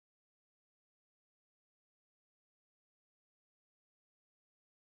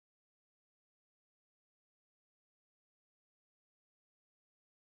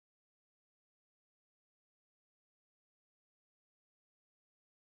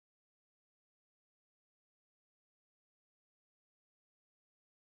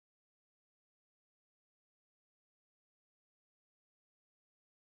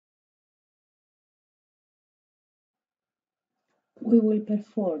we will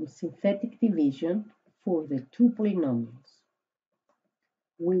perform synthetic division for the two polynomials.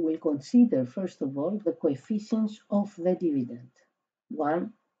 We will consider, first of all, the coefficients of the dividend.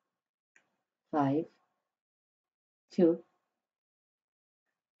 1, 5, 2,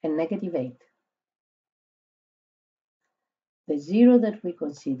 and -8. The 0 that we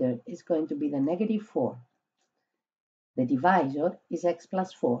consider is going to be the -4. The divisor is x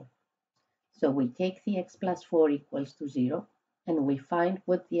plus 4. So we take the x plus 4 equals to 0, and we find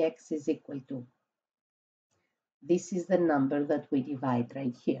what the x is equal to. This is the number that we divide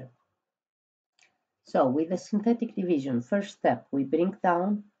right here. So with the synthetic division, first step, we bring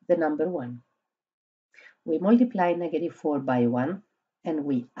down the number 1. We multiply -4 by 1, and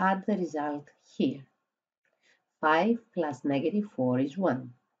we add the result here. 5 plus -4 is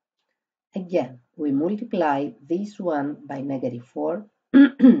 1. Again, we multiply this one by -4,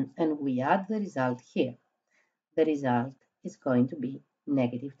 and we add the result here. The result is going to be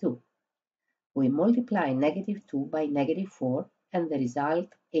 -2. We multiply -2 by -4, and the result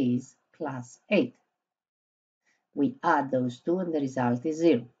is +8. We add those two, and the result is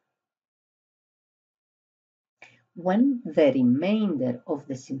 0. When the remainder of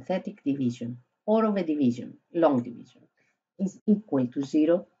the synthetic division, or of a division, long division, is equal to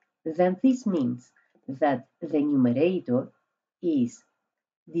 0, then this means that the numerator is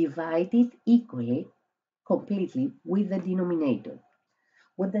divided equally, completely, with the denominator.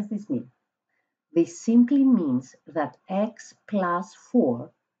 What does this mean? This simply means that x plus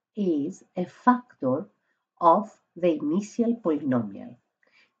 4 is a factor of the initial polynomial,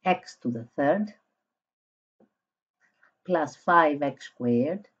 x to the third plus 5x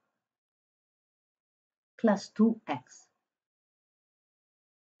squared plus 2x.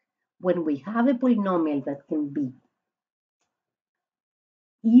 When we have a polynomial that can be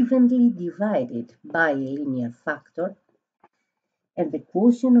evenly divided by a linear factor, and the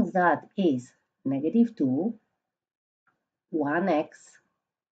quotient of that is -2, 1x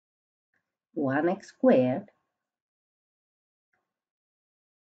squared,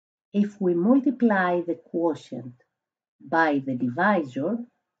 if we multiply the quotient by the divisor,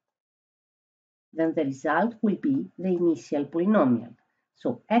 then the result will be the initial polynomial.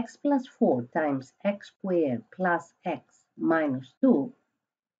 So x plus 4 times x squared plus x minus 2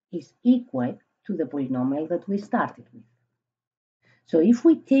 is equal to the polynomial that we started with. So if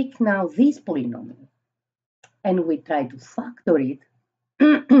we take now this polynomial and we try to factor it,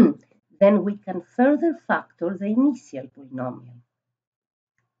 then we can further factor the initial polynomial.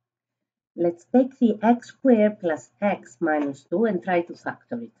 Let's take the x squared plus x minus 2 and try to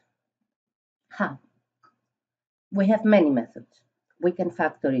factor it. How? We have many methods. We can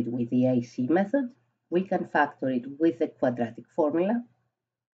factor it with the AC method, we can factor it with the quadratic formula,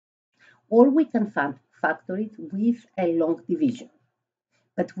 or we can factor it with a long division.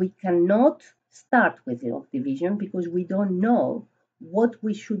 But we cannot start with the long division because we don't know what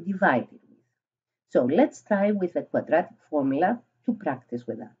we should divide it with. So let's try with the quadratic formula to practice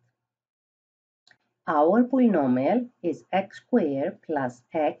with that. Our polynomial is x squared plus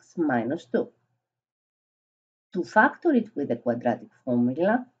x minus 2. To factor it with the quadratic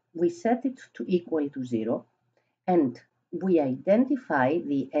formula, we set it to equal to 0, and we identify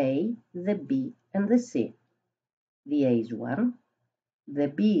the a, the b, and the c. The a is 1, the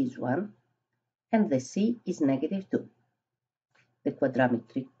b is 1, and the c is -2. The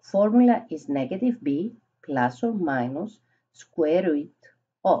quadratic formula is -b plus or minus square root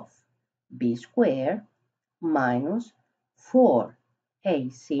of b squared minus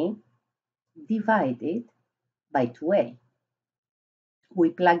 4ac divided by 2a.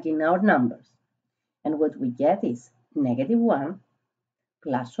 We plug in our numbers, and what we get is -1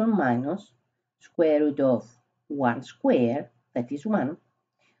 plus or minus square root of 1 squared, that is 1,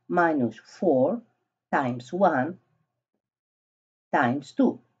 minus 4 times 1 times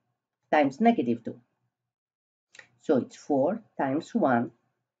 2, times -2. So it's 4 times 1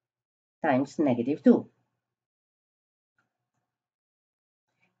 times -2,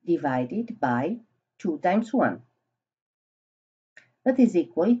 divided by 2 times 1. That is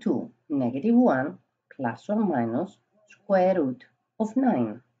equal to -1 plus or minus square root of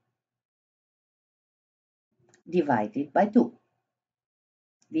 9, divided by 2.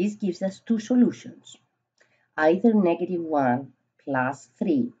 This gives us two solutions, either -1 plus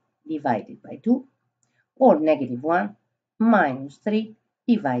 3 divided by 2, or -1 minus 3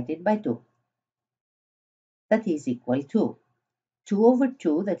 divided by 2. That is equal to 2 over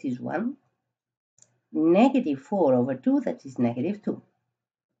 2, that is 1, -4 over 2, that is -2.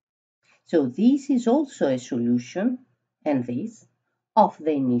 So this is also a solution, and this, of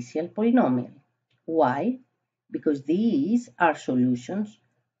the initial polynomial. Why? because these are solutions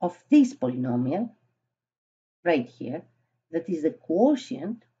of this polynomial right here, that is the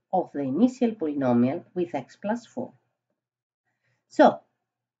quotient of the initial polynomial with x plus 4. So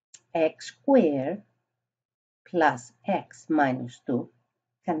x squared plus x minus 2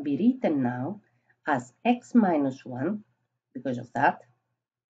 can be written now as x minus 1 because of that,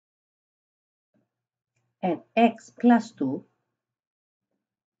 and x plus 2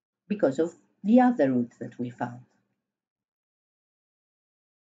 because of the other root that we found.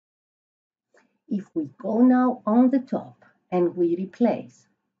 If we go now on the top and we replace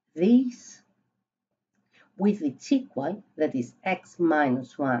this with its equal, that is x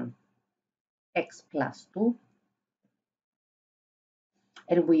minus 1, x plus 2,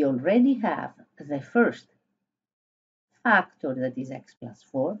 and we already have the first factor that is x plus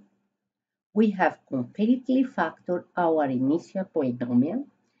 4, we have completely factored our initial polynomial,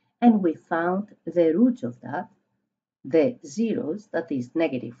 and we found the roots of that, the zeros, that is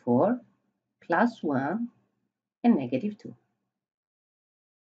negative 4, plus 1, and negative 2.